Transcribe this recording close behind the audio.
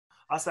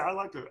I said, I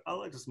like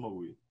to smoke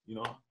weed, you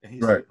know? And he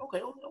Right.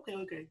 said,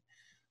 okay.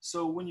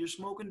 So when you're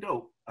smoking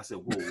dope, I said,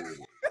 whoa.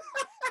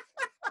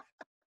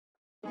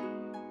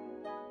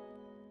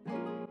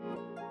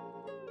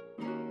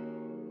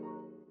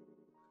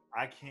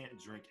 I can't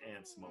drink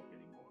and smoke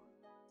anymore.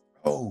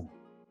 Oh.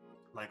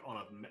 Like on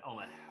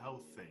a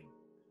health thing.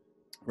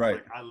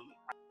 Right. Like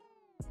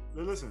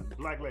listen,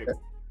 Black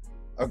Label.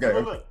 Okay.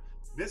 Look.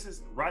 This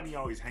is Rodney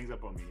always hangs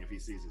up on me if he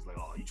sees it's like,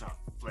 oh, you trying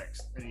to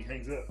flex, and he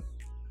hangs up.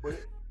 But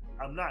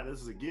I'm not.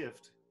 This is a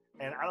gift,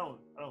 and I don't.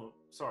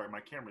 Sorry, my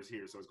camera's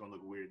here, so it's gonna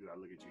look weird that I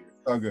look at you here.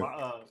 Oh, good.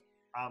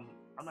 I'm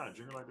not a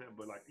drinker like that,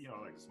 but like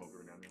I like to smoke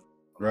every now and then.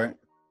 Right.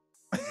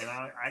 And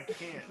I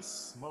can't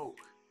smoke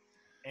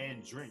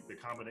and drink the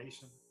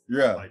combination.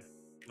 Yeah. Like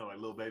like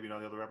Lil Baby and all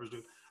the other rappers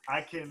do.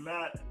 I can't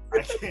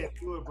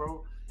do it,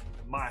 bro.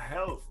 My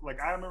health.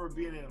 Like I remember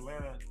being in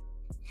Atlanta,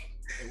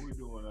 and we were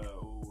doing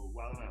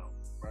Wild Out.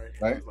 Right?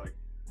 Right. It was like,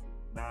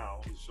 now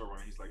he's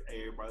showrunner. He's like, hey,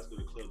 everybody, let's go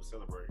to the club to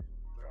celebrate.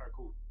 Like, all right,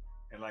 cool.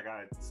 And like,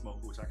 I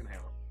smoked, which I can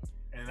handle.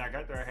 And I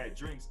got there, I had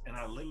drinks, and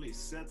I literally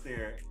sat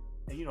there.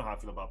 And you know how I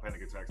feel about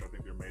panic attacks. I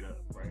think they're made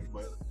up, right?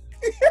 But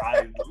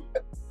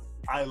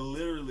I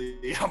literally,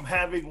 I'm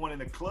having one in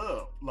the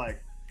club,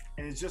 like,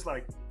 and it's just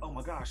like, oh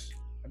my gosh,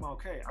 am I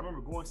okay? I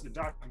remember going to the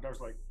doctor, and the doctor's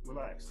like,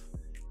 relax.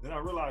 Then I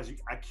realized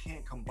I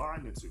can't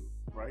combine the two,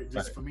 right?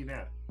 Just for me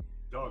now,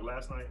 dog.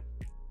 Last night.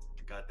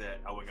 Got that.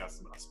 I went and got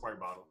a Sprite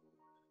bottle,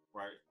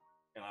 right?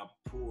 And I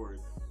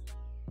poured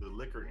the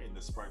liquor in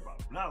the Sprite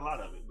bottle. Not a lot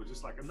of it, but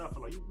just like enough for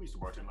like we used to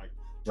bartend like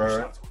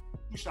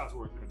two shots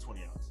worth in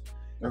 20 ounce.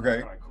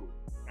 Okay. All right, cool.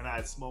 And I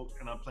had smoked,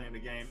 and I'm playing the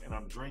game, and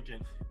I'm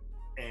drinking,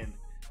 and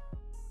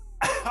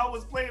I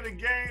was playing the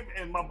game,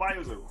 and my body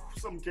was like,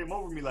 something came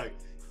over me like,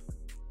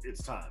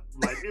 it's time.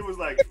 Like it was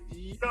like,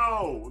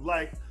 yo,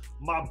 like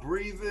my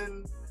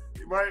breathing,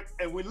 right?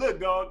 And we look,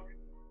 dog.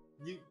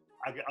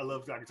 I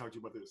can talk to you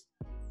about this.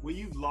 When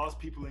you've lost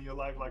people in your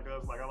life like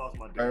us, like I lost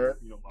my dad,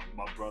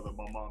 my brother,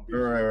 my mom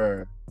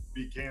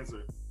beat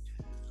cancer.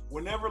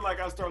 Whenever like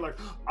I start like,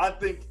 I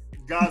think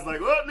God's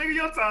like, well, nigga,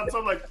 your time. So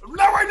I'm like,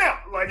 not right now.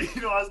 Like,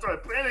 I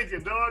started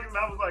panicking, dog. And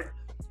I was like,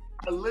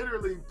 I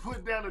literally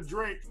put down a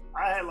drink.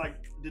 I had like,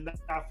 did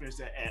not finish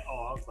that at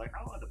all. I was like, I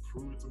don't have to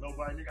prove it to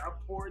nobody, nigga. I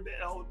poured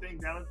that whole thing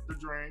down the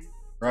drain.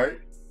 Right.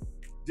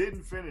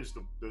 Didn't finish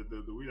the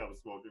weed I was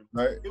smoking.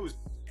 Right.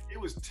 It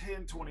was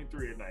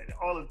 10:23 at night,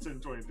 all of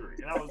 10:23,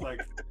 and I was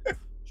like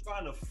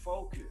trying to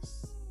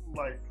focus,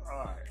 like,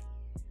 all right,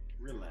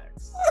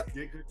 relax,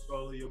 get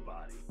control of your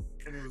body,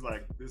 and it was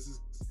like,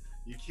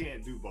 you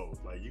can't do both.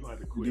 Like you gonna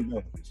have to quit.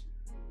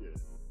 Yeah.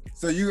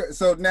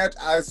 So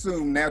I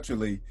assume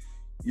naturally,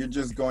 you're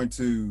just going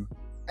to,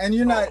 and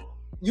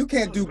you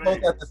can't do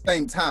both at the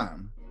same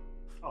time.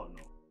 Oh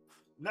no,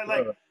 not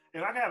like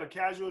if I can have a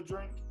casual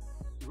drink,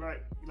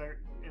 right? Like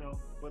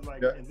but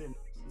like and then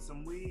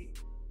some weed.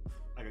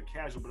 Like a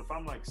casual, but if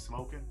I'm like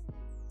smoking,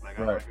 like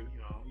I like, you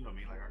know what I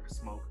mean, like I can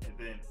smoke, and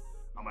then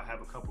I'm gonna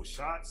have a couple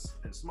shots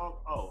and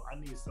smoke. Oh, I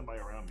need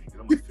somebody around me because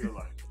I'm gonna feel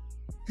like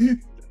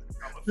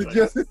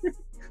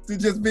to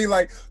just be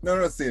like,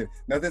 no, Sid,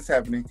 nothing's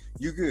happening.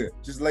 You good?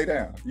 Just lay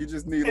down. You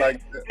just need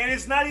and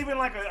it's not even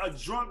like a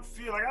drunk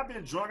feel. Like I've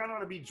been drunk. I know how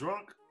to be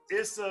drunk.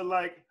 It's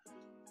like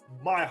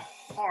my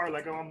heart.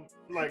 Like I'm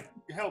like,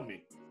 help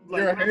me.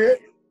 Like, your head.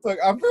 Look,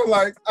 I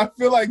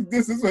feel like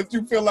this is what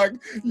you feel like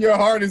your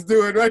heart is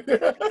doing right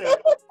there.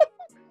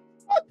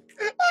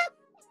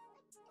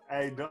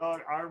 Hey,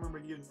 dog, I remember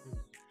getting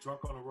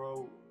drunk on the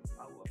road.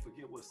 I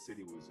forget what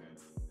city we was in,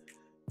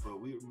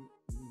 but me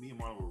and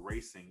Marlon were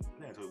racing.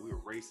 We were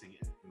racing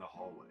in the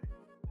hallway,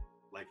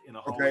 like in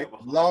a hallway. Okay,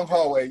 long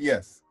hallway,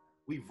 yes.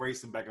 We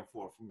racing back and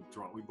forth from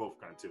drunk. We both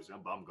kind of tipsy.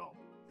 I'm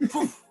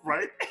gone.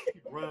 Right?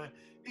 Run.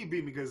 He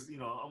beat me because I'm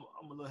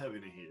a little heavier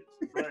than he is.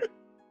 Right?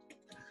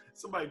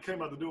 Somebody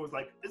came out the door and was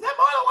like, is that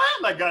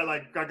Marlon? Like,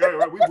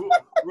 right? We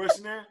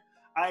rushing there.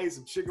 I ate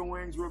some chicken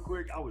wings real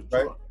quick. I was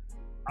drunk. Right.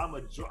 I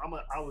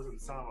was in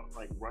the time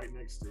like right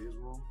next to his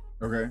room.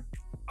 Okay.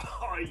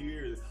 Oh,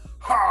 you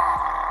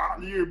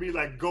hear me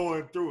like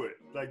going through it.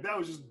 Like that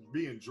was just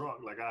being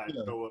drunk. Like I had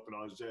to throw up and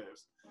all this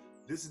jazz.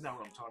 This is not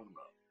what I'm talking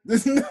about.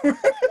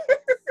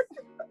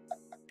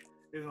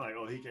 It's like,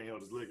 oh, he can't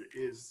hold his liquor.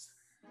 It's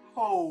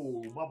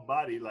my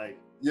body like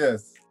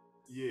yes.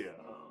 Yeah.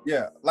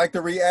 Yeah, like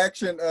the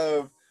reaction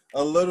of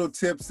a little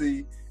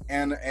tipsy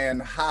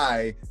and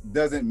high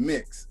doesn't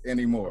mix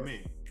anymore.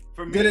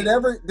 For me. Did it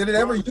ever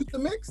used to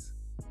mix?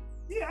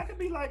 Yeah, I could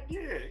be like,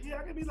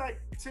 I could be like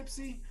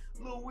tipsy,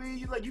 little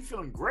weed. Like you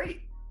feeling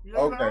great.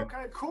 Okay. Like,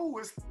 okay, cool.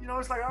 It's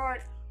it's like all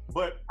right.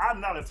 But I'm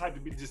not a type to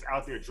be just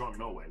out there drunk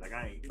no way. Like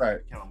I ain't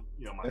count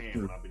my That's hand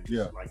true. when I've been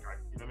just like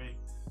you know what I mean.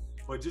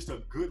 But just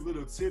a good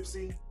little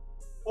tipsy,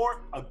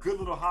 or a good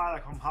little high.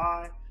 Like I'm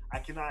high, I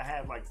cannot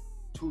have like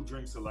 2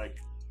 drinks of like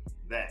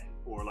that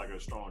or like a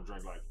strong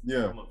drink. Like I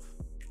don't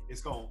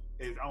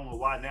know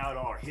why now it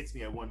all hits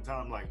me at one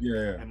time. Like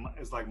and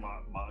it's like my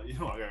I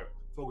gotta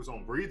focus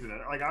on breathing.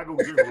 Like I go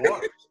drink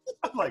water.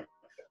 I'm like,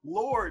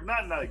 Lord,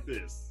 not like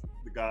this.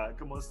 The guy,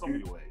 come on, so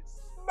many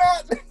ways.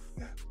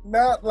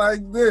 Not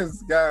like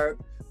this, God.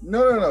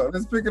 No.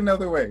 Let's pick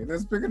another way.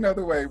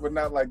 But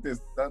not like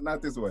this.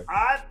 Not this way.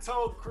 I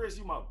told Chris,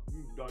 you my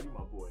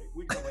boy.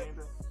 We can hand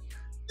up.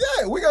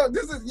 Yeah, we got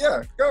this.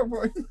 Go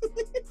for it.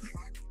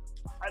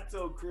 I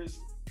told Chris,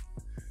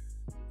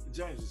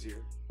 James is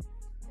here.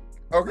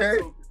 Okay.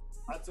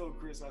 I told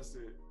Chris, I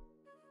said,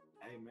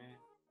 hey man,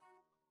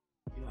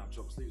 you know I have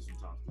trouble sleeping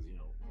sometimes because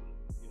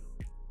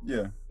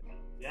Yeah.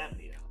 The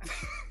apnea.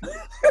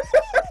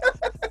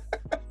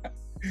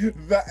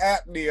 The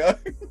apnea.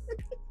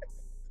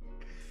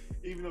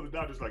 Even though the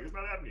doctor's like, it's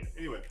not apnea.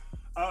 Anyway,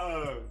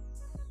 I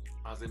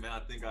said, man, I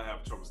think I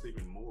have trouble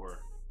sleeping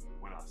more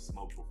when I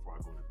smoke before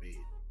I go to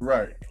bed.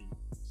 Right.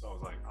 So I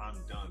was like, I'm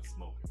done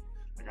smoking.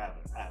 Like I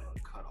have a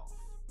cutoff.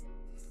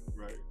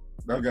 Right.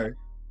 Okay.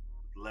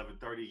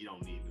 11:30, you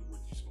don't need what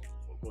you smoke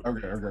for.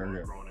 Okay.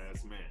 Grown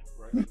ass man,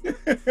 right?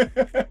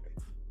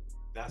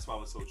 That's why I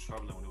was so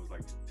troubling when it was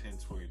like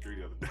 10:23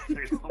 the other day.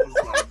 I was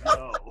like,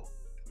 no.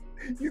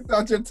 You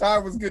thought your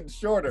time was getting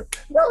shorter.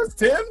 That was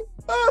 10?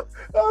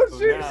 Oh So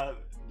shit. now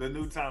the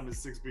new time is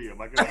 6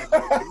 p.m. I can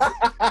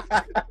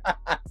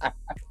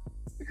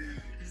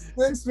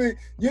 6 feet.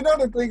 You know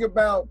the thing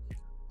about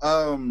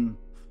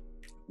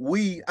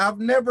weed, I've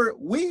never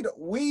weed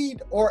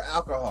or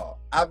alcohol.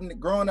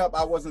 Growing up,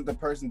 I wasn't the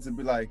person to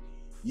be like,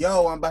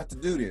 yo, I'm about to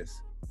do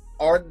this,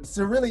 or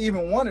to really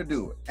even want to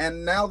do it.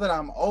 And now that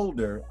I'm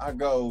older, I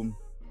go,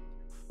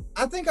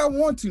 I think I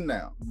want to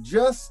now,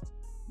 just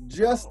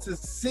to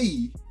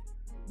see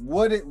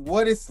what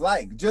it's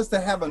like, just to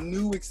have a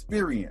new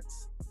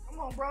experience. Come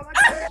on, bro, I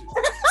got you.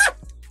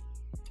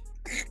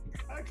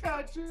 I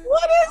got you.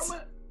 What is?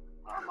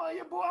 I'm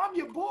your boy. I'm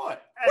your boy.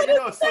 Hey, you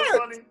know it's so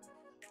funny.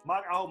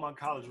 I hope my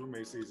college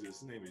roommate sees this.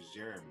 His name is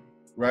Jeremy.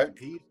 Right.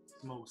 He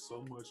smoked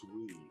so much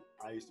weed.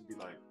 I used to be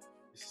like,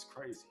 this is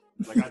crazy.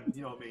 Like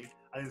you know what I mean?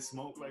 I didn't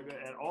smoke like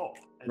that at all.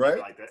 Right.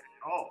 Like that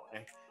at all.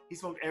 And he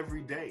smoked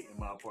every day in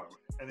my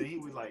apartment. And then he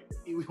was like,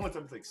 one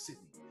time he's like,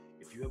 Sydney,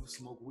 if you ever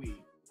smoke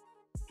weed,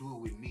 do it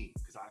with me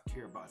because I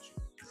care about you.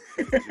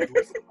 You do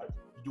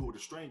it with a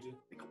stranger,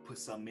 they gonna put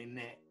something in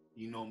that.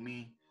 You know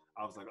me.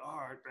 I was like, all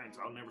right, thanks.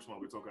 I'll never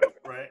smoke. It's okay,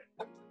 right?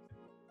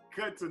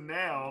 Cut to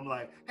now, I'm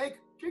like, hey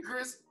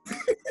Chris.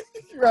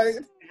 Right.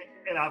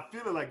 And I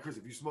feel it like, Chris,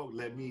 if you smoke,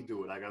 let me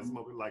do it. Like I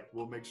smoke it, like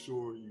we'll make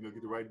sure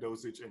get the right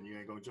dosage, and I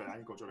ain't gonna try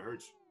to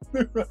hurt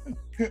you.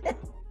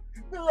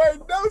 The right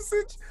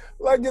dosage,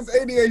 like it's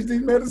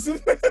ADHD medicine.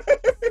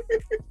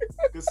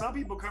 Because some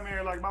people come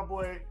here like my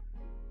boy.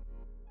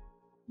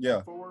 Yeah.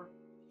 Before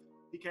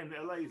he came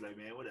to LA, he's like,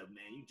 man, what up,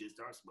 man? You just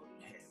start smoking.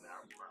 Hey, man,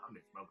 I'm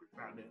smoking.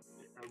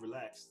 I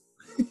relaxed.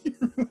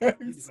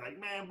 He's like,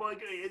 man, boy,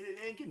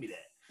 give me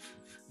that.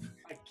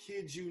 I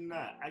kid you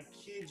not.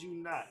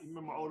 You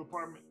remember my old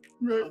apartment,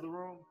 right. Other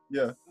room?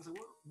 Yeah. I said,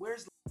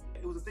 where's?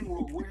 It was a thing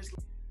where where's?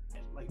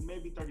 Like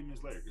maybe 30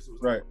 minutes later, because it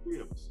was right. Like 3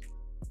 of us.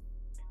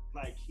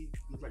 Like he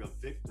looked like a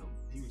victim.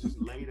 He was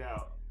just laid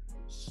out,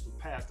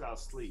 passed out,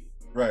 asleep.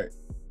 Right.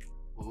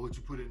 Well, what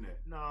you put in there?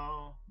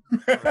 No.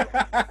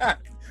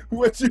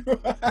 What you?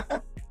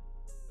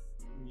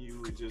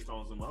 You were just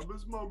on some. I've been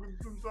smoking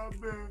since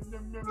I've been.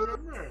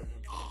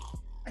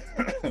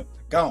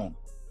 Gone.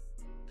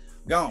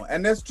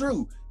 And that's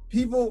true.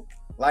 People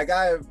like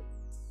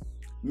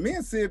me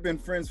and Sid been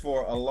friends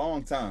for a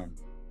long time.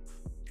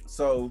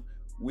 So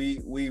we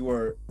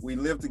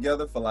lived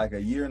together for like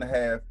a year and a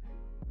half.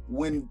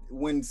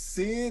 When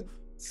Sid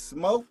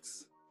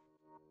smokes,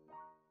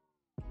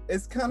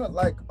 it's kind of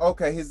like,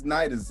 okay, his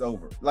night is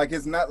over. Like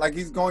it's not like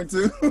he's going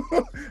to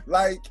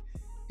like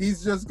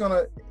he's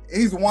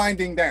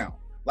winding down.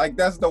 Like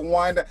that's the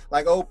wind.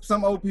 Like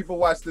some old people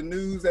watch the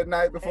news at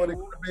night before they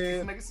go to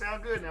bed. Make it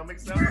sound good now. Make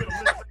it sound good.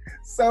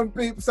 Some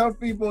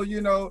people,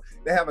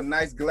 they have a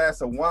nice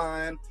glass of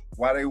wine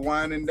while they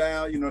winding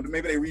down.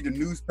 Maybe they read the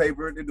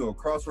newspaper. They do a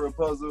crossword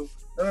puzzle.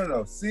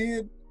 No.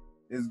 Sid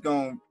is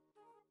gonna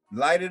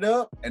light it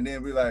up and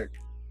then be like,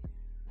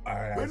 all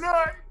right. Good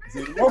night.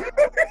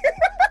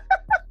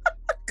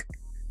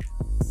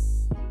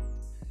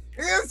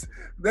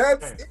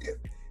 That's it.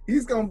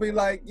 He's gonna be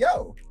like,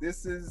 yo,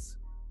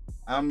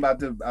 I'm about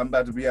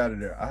to be out of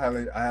there. I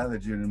holler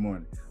at you in the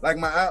morning.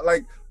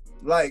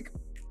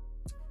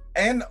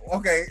 And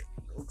okay,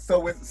 so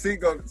when Sid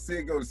go to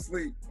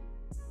sleep,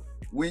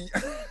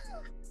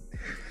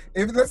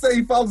 if let's say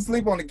he falls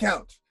asleep on the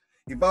couch,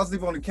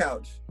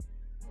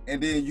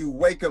 and then you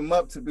wake him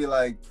up to be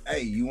like,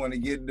 hey, you want to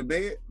get into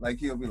bed? Like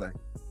he'll be like,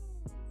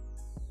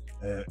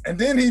 and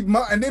then he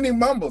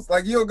mumbles,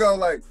 like you'll go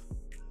like,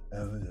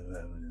 and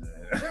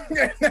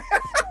then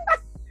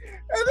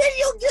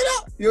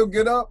he'll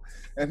get up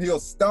and he'll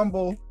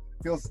stumble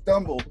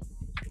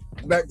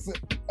back to,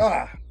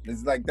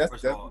 it's like that's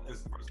First of all,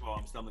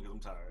 I'm stumbling because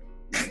I'm tired.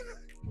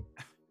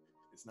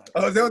 It's not.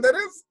 Oh, is that what that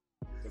is?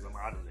 Because I'm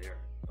out of there.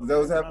 Is that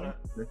what's happening?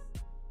 I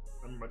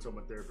remember I told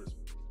my therapist,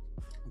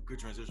 good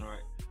transition,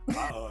 right?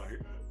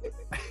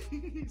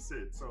 He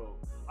said, so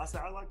I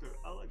said, I like to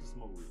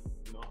smoke weed,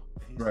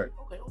 And he right.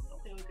 said,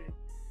 okay.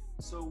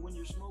 So when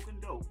you're smoking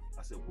dope,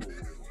 I said, whoa.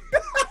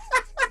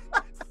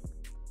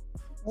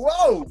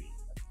 Whoa.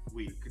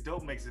 Weed.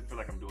 Dope makes it feel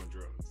like I'm doing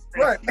drugs.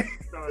 Right. And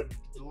he started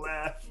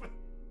laughing.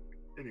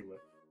 Anyway.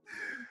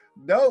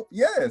 Dope.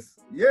 Yes.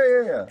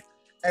 Yeah.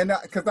 And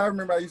because I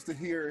remember I used to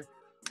hear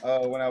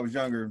when I was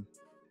younger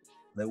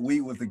that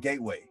weed was the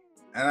gateway,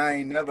 and I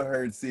ain't never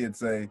heard Sid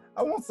say,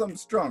 "I want something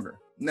stronger."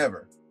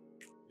 Never.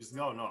 Just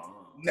no.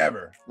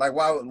 Never. Like,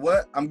 why?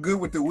 What? I'm good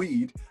with the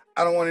weed.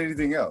 I don't want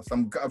anything else.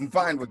 I'm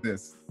fine with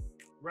this.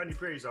 Rodney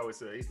Perry's always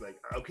said, he's like,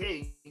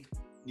 okay,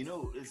 you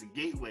know, it's a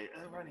gateway.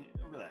 Rodney,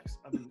 relax.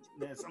 I'm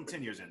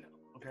 10 years in now.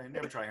 Okay,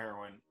 never tried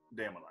heroin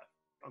day of my life.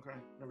 Okay,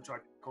 never tried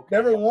cocaine.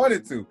 Never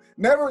wanted to.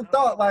 Never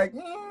thought like,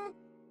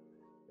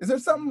 is there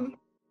something?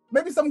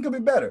 Maybe something could be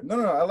better. No.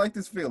 I like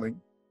this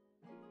feeling.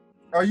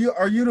 Are you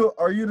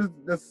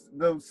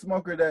the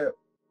smoker that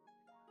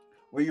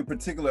where you're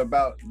particular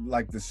about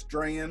like the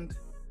strand?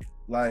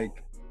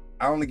 Like,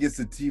 I only get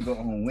sativa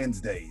on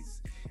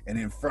Wednesdays, and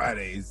then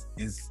Fridays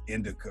is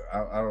indica.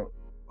 I don't.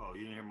 Oh,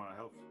 you didn't hear my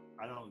health.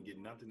 I don't get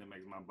nothing that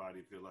makes my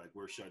body feel like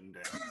we're shutting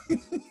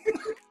down.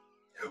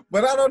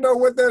 But I don't know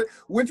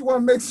which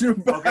one makes your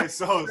body. Okay,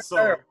 so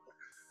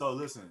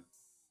listen,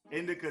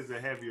 indica is a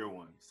heavier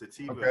one.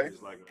 Sativa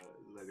is like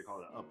they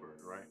call it upper,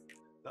 right?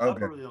 The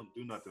upper really don't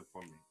do nothing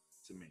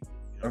to me.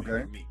 You know what I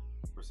mean? For me,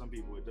 for some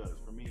people it does.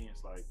 For me,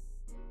 it's like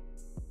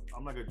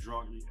I'm like a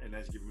drunk, and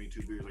that's giving me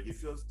 2 beers. Like, you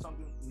feel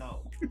something?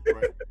 No,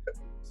 right?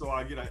 So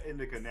I get an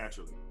indica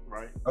naturally,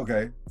 right?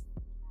 Okay.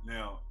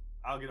 Now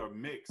I'll get a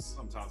mix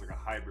sometimes, like a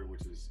hybrid,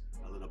 which is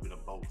a little bit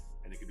of both,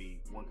 and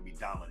one could be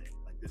dominant.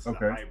 Like this is a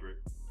hybrid,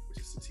 which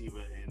is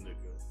sativa and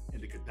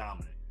indica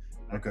dominant.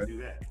 I can do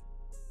that.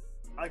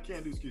 I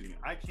can't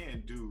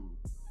do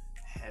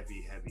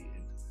heavy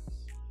indicas.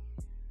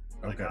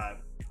 Like I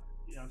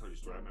told you a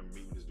story. I remember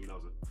meeting this dude I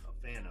was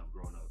a fan of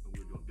growing up, and we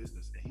were doing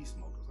business, and he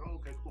smoked. I was like, oh,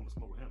 okay, cool, I'm gonna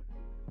smoke with him.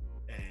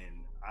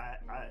 And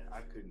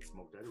I couldn't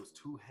smoke that. It was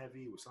too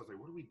heavy. So I was like,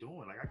 what are we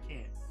doing? Like, I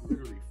can't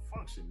literally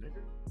function,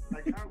 nigga.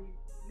 Like, how we?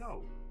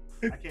 No,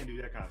 I can't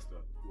do that kind of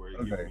stuff. Where it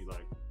gives me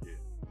like, yeah.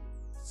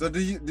 So do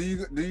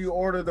you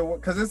order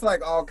because it's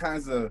like all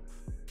kinds of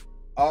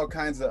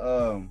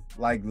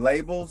like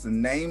labels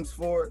and names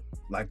for it,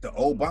 like the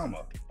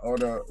Obama or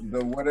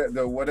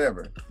the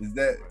whatever.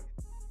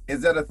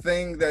 Is that a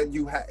thing that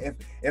you have?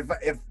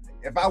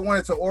 If I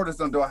wanted to order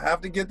something, do I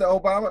have to get the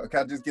Obama, or can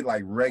I just get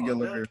like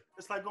regular?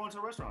 It's like going to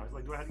a restaurant. It's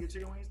like, do I have to get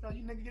chicken wings? No,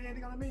 you nigga get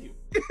anything on the menu.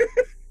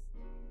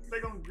 They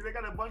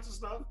got a bunch of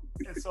stuff,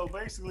 and so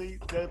basically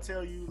they'll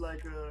tell you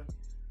like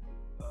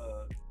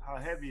how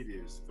heavy it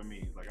is. For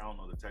me, like, I don't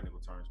know the technical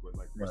terms, but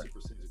like what's the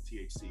percentage of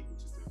THC,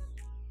 which is the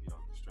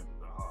strength of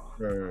the heart.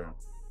 Right.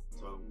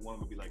 So one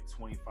would be like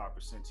 25%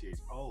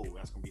 THC. Oh,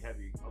 that's gonna be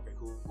heavy. Okay,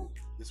 cool.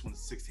 This one's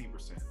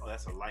 16%. Oh,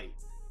 that's a light.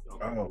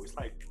 Okay, cool. It's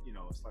like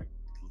it's like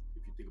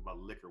if you think about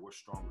liquor, what's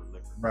stronger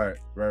liquor? Right.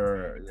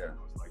 Yeah.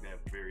 It's like they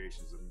have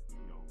variations of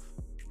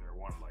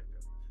marijuana like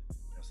that.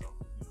 And so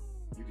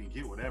you can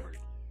get whatever.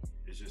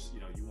 It's just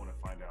you want to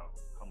find out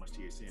how much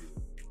THC is.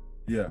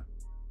 Yeah.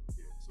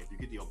 So if you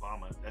get the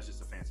Obama, that's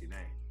just a fancy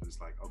name. But it's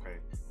like, okay,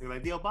 they're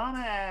like, the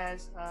Obama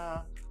has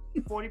 40%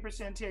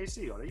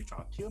 THC. Oh, are you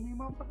trying to kill me,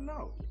 motherfucker?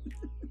 No.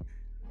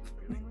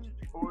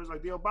 Or it's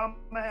like, the Obama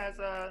has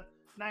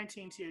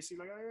 19 THC.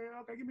 Like,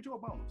 okay, give me 2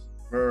 Obamas.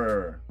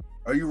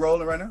 Are you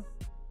rolling right now?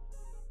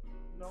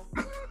 No.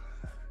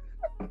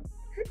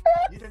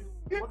 You think,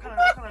 what kind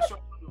of show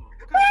am I doing?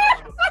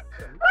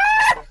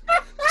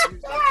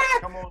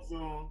 Like, come on,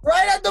 Zoom.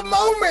 Right at the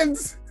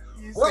moment.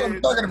 What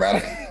I'm talking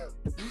about.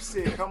 You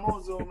said, come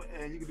on, Zoom,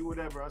 and you can do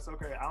whatever. I said,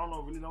 okay, I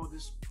don't really know what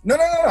this. No.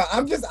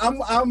 I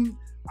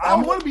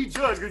don't want to be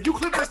judged, because you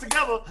clip this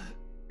together,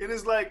 and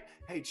it's like,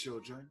 hey,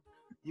 children,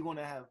 you want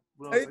to have,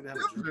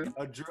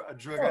 a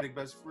drug addict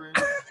best friend?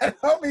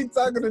 I'll be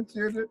talking to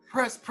children.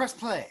 Press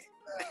play.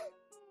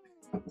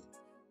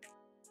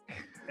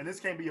 And this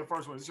can't be your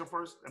first one. Is this your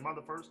first? Am I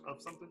the first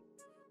of something?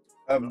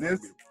 Of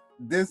this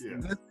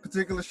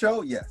particular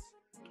show? Yes.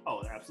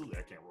 Oh, absolutely.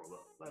 I can't roll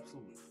up.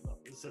 Absolutely. No,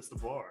 it sets the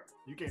bar.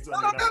 You can't tell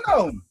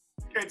no. You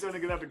can't tell a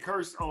nigga not to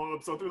curse on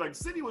episode 3. Like,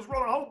 City was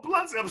rolling a whole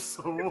blunts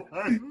episode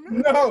 1.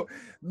 No.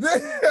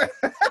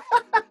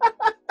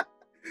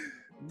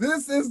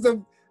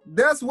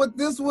 That's what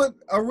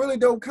a really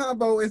dope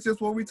combo is,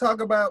 just when we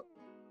talk about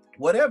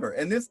whatever.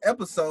 And this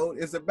episode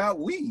is about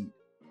weed.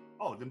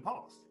 Oh, then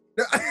pause.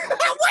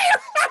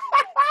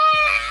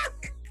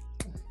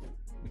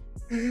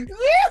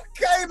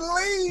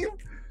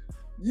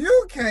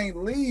 You can't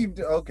leave.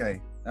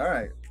 Okay. All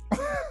right.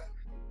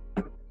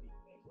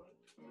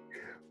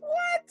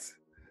 What?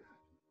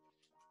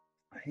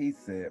 He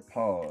said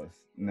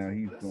pause. Now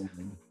he's going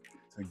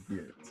to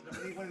get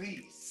one of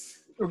these.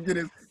 You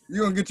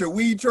gonna get your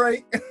weed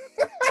tray?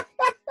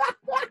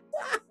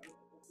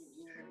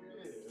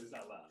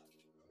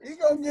 He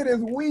gonna get his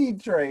weed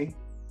tray.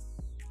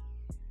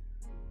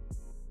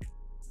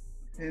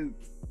 Hey,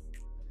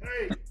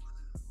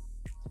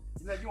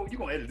 you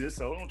gonna edit this,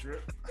 so don't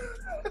trip.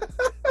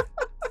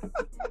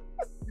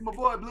 You my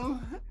boy, Blue.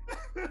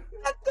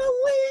 Got the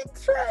weed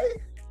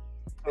tray.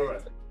 All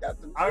right.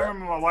 I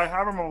remember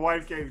my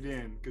wife caved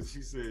in because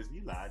she says,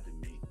 you lied to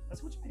me.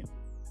 That's what you mean.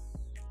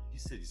 You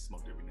said you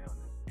smoked every now and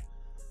then.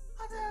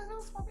 I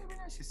don't smoke every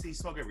night. She said you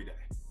smoke every day,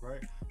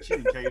 right? She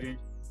didn't catering.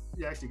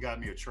 She actually got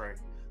me a tray.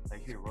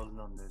 Like, here, roll it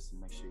on this and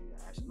make sure you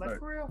actually like,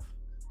 for real.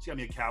 She got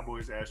me a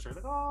Cowboys ashtray.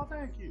 Like, oh,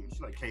 thank you. She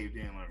like caved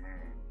in, like,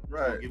 man.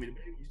 Right. Give me the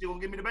baby. You still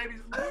gonna give me the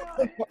babies?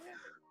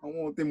 I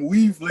want them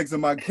weed flakes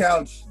on my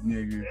couch,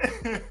 nigga.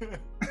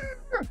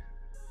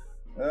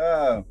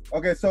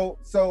 Okay, so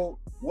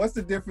what's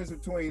the difference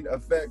between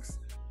effects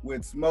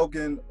with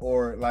smoking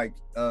or like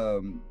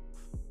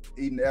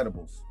eating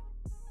edibles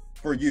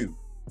for you?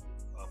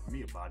 For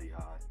me, a body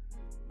high.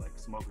 Like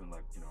smoking,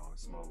 like, you know, I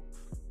smoke.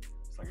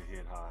 It's like a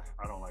head high.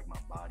 I don't like my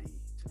body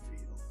to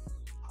feel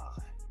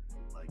high.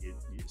 Like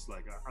it's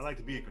like I like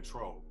to be in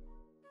control.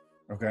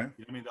 Okay. You know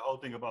what I mean? The whole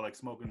thing about like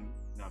smoking,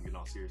 now I'm getting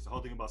all serious. The whole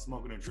thing about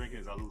smoking and drinking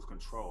is I lose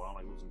control. I don't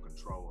like losing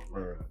control of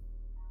like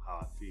how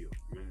I feel.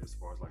 You know, as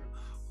far as like,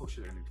 oh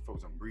shit, I need to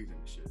focus on breathing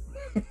and shit.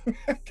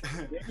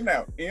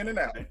 In and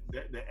out.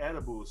 The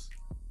edibles,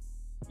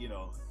 you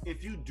know,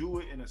 if you do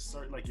it in a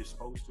certain, like you're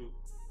supposed to,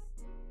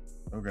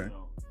 okay. You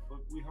know, but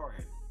we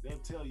hard-headed. They'll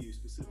tell you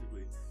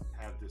specifically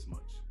have this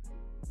much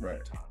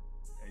right time.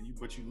 And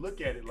but you look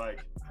at it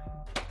like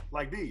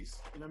these.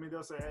 You know what I mean?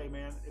 They'll say, hey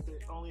man, if they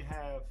only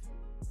have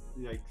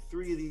like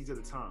 3 of these at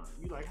a time.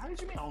 You like, how did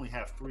you mean only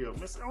have 3 of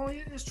them?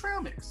 It's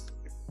trail mix.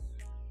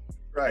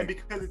 Right. And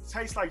because it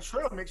tastes like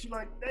trail mix, you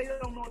like, they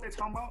don't know what they're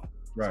talking about.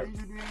 Right.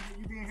 So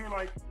you be in here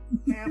like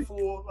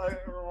handful, like,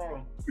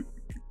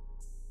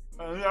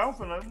 I don't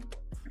feel nothing.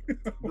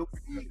 The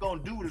weed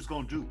gonna do what it's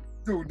gonna do.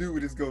 Do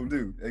what it's gonna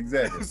do.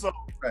 Exactly. So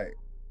right.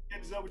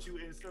 ends up with you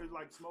instead of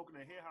like smoking a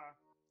head high.